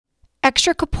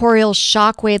extracorporeal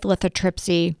shockwave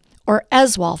lithotripsy, or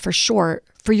ESWL for short,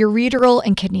 for ureteral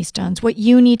and kidney stones, what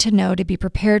you need to know to be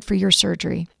prepared for your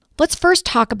surgery. Let's first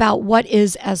talk about what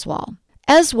is ESWL.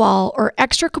 ESWL, or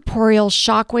extracorporeal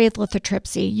shockwave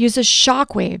lithotripsy, uses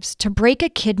shockwaves to break a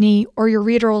kidney or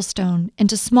ureteral stone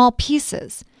into small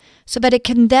pieces so that it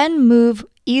can then move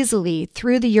easily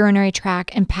through the urinary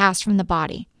tract and pass from the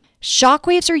body.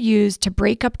 Shockwaves are used to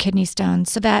break up kidney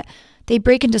stones so that they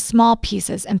break into small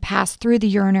pieces and pass through the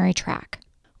urinary tract.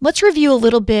 Let's review a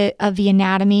little bit of the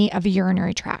anatomy of a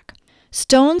urinary tract.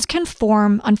 Stones can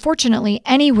form, unfortunately,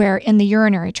 anywhere in the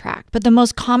urinary tract, but the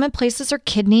most common places are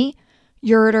kidney,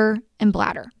 ureter, and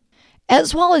bladder.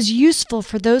 ESWL is useful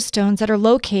for those stones that are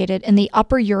located in the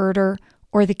upper ureter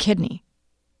or the kidney.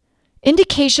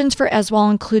 Indications for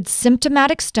ESWL include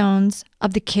symptomatic stones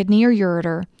of the kidney or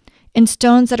ureter and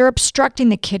stones that are obstructing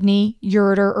the kidney,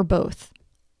 ureter, or both.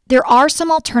 There are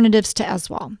some alternatives to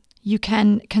ESWL. You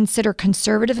can consider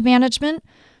conservative management,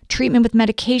 treatment with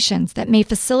medications that may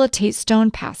facilitate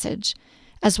stone passage,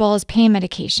 as well as pain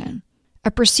medication. A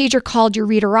procedure called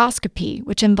ureteroscopy,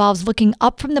 which involves looking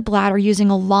up from the bladder using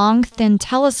a long, thin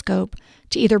telescope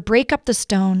to either break up the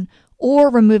stone or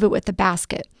remove it with a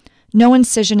basket. No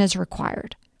incision is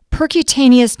required.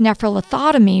 Percutaneous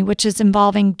nephrolithotomy, which is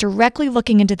involving directly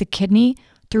looking into the kidney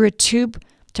through a tube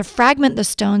to fragment the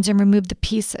stones and remove the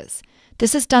pieces.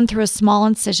 This is done through a small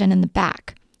incision in the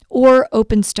back, or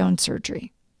open stone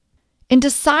surgery. In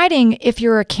deciding if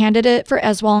you're a candidate for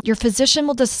ESWL, your physician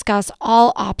will discuss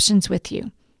all options with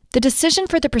you. The decision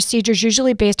for the procedure is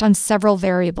usually based on several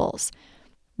variables: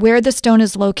 where the stone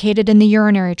is located in the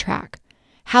urinary tract,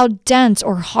 how dense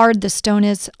or hard the stone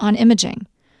is on imaging,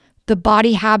 the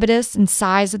body habitus and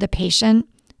size of the patient,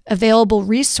 available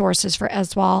resources for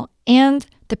ESWL, and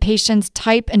the patient's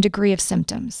type and degree of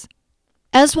symptoms.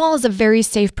 ESWL is a very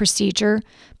safe procedure,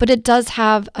 but it does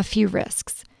have a few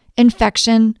risks: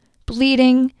 infection,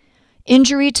 bleeding,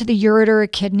 injury to the ureter or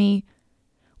kidney,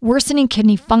 worsening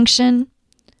kidney function,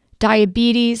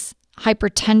 diabetes,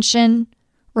 hypertension,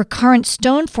 recurrent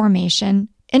stone formation,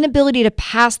 inability to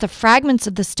pass the fragments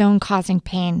of the stone causing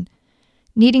pain,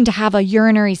 needing to have a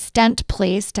urinary stent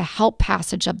placed to help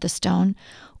passage of the stone,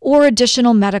 or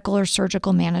additional medical or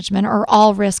surgical management are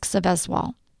all risks of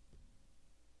ESWL.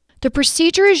 The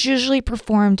procedure is usually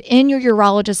performed in your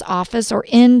urologist's office or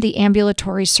in the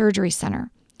ambulatory surgery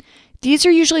center. These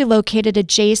are usually located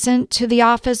adjacent to the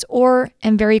office or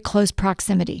in very close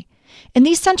proximity. And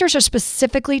these centers are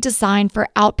specifically designed for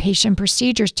outpatient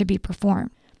procedures to be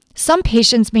performed. Some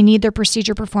patients may need their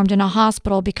procedure performed in a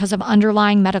hospital because of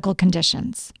underlying medical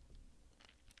conditions.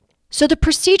 So the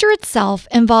procedure itself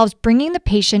involves bringing the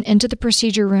patient into the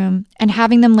procedure room and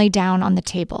having them lay down on the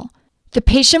table. The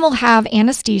patient will have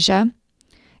anesthesia,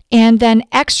 and then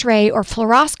X-ray or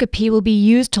fluoroscopy will be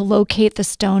used to locate the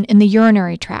stone in the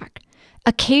urinary tract.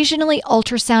 Occasionally,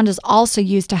 ultrasound is also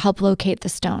used to help locate the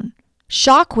stone.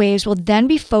 Shock waves will then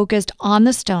be focused on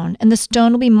the stone, and the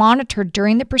stone will be monitored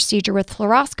during the procedure with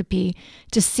fluoroscopy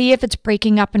to see if it's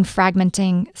breaking up and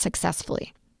fragmenting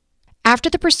successfully. After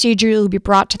the procedure, you'll be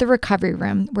brought to the recovery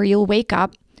room where you'll wake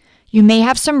up. You may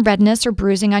have some redness or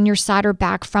bruising on your side or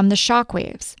back from the shock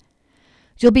waves.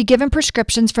 You'll be given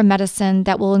prescriptions for medicine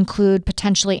that will include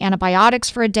potentially antibiotics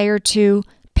for a day or two,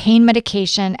 pain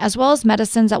medication, as well as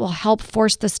medicines that will help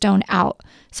force the stone out,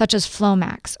 such as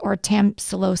Flomax or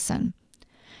tamsulosin.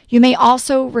 You may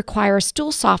also require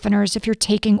stool softeners if you're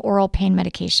taking oral pain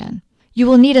medication. You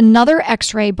will need another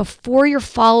X-ray before your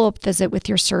follow-up visit with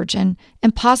your surgeon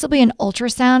and possibly an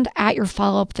ultrasound at your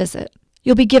follow-up visit.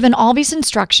 You'll be given all these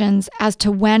instructions as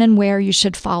to when and where you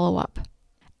should follow up.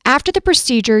 After the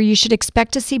procedure, you should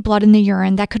expect to see blood in the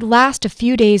urine that could last a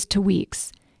few days to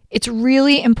weeks. It's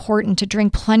really important to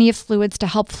drink plenty of fluids to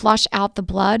help flush out the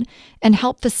blood and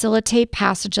help facilitate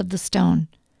passage of the stone.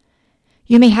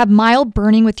 You may have mild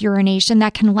burning with urination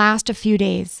that can last a few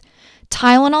days.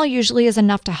 Tylenol usually is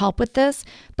enough to help with this,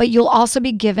 but you'll also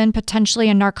be given potentially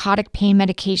a narcotic pain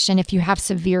medication if you have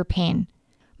severe pain.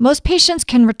 Most patients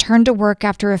can return to work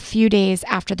after a few days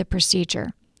after the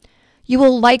procedure. You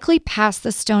will likely pass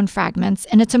the stone fragments,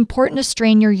 and it's important to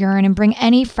strain your urine and bring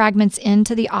any fragments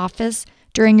into the office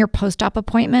during your post-op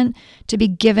appointment to be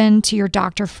given to your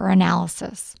doctor for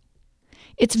analysis.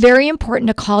 It's very important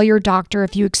to call your doctor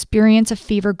if you experience a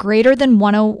fever greater than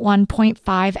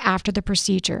 101.5 after the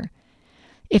procedure.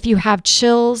 If you have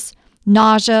chills,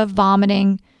 nausea,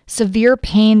 vomiting, severe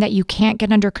pain that you can't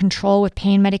get under control with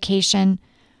pain medication,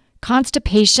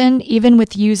 constipation, even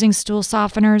with using stool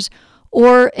softeners,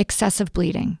 or excessive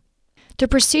bleeding. The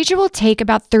procedure will take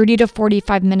about 30 to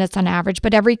 45 minutes on average,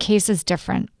 but every case is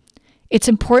different. It's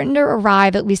important to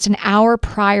arrive at least an hour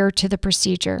prior to the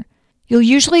procedure. You'll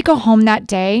usually go home that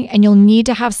day, and you'll need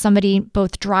to have somebody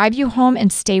both drive you home and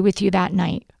stay with you that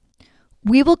night.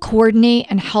 We will coordinate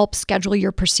and help schedule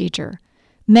your procedure.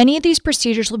 Many of these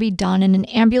procedures will be done in an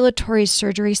ambulatory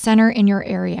surgery center in your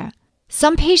area.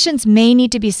 Some patients may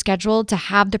need to be scheduled to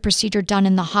have the procedure done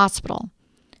in the hospital,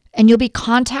 and you'll be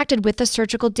contacted with the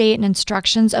surgical date and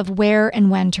instructions of where and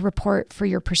when to report for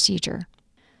your procedure.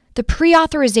 The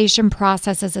pre-authorization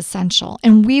process is essential,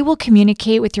 and we will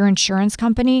communicate with your insurance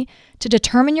company to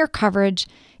determine your coverage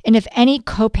and if any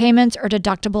copayments or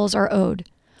deductibles are owed.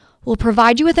 We'll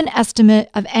provide you with an estimate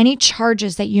of any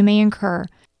charges that you may incur.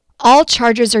 All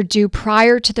charges are due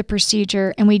prior to the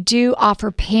procedure, and we do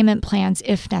offer payment plans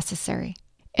if necessary.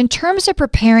 In terms of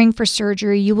preparing for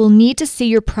surgery, you will need to see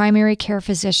your primary care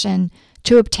physician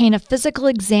to obtain a physical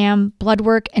exam, blood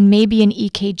work, and maybe an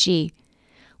EKG.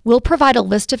 We'll provide a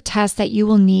list of tests that you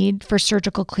will need for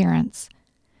surgical clearance.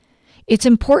 It's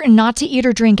important not to eat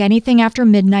or drink anything after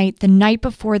midnight the night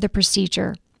before the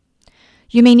procedure.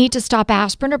 You may need to stop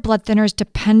aspirin or blood thinners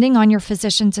depending on your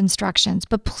physician's instructions,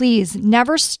 but please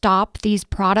never stop these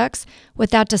products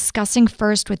without discussing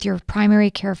first with your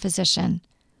primary care physician.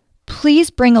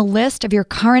 Please bring a list of your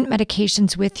current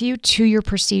medications with you to your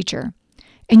procedure,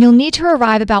 and you'll need to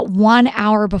arrive about 1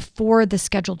 hour before the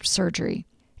scheduled surgery.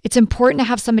 It's important to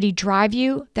have somebody drive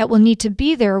you that will need to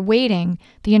be there waiting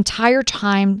the entire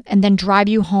time and then drive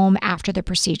you home after the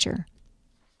procedure.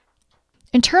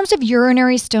 In terms of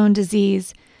urinary stone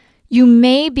disease, you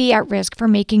may be at risk for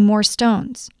making more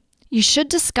stones. You should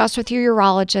discuss with your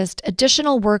urologist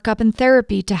additional workup and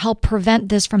therapy to help prevent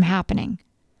this from happening.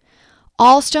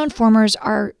 All stone formers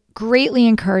are greatly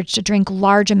encouraged to drink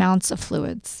large amounts of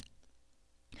fluids.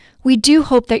 We do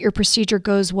hope that your procedure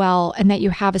goes well and that you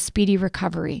have a speedy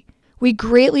recovery. We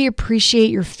greatly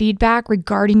appreciate your feedback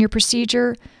regarding your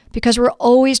procedure because we're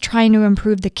always trying to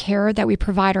improve the care that we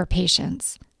provide our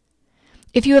patients.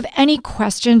 If you have any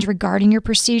questions regarding your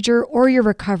procedure or your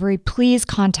recovery, please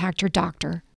contact your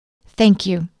doctor. Thank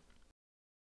you.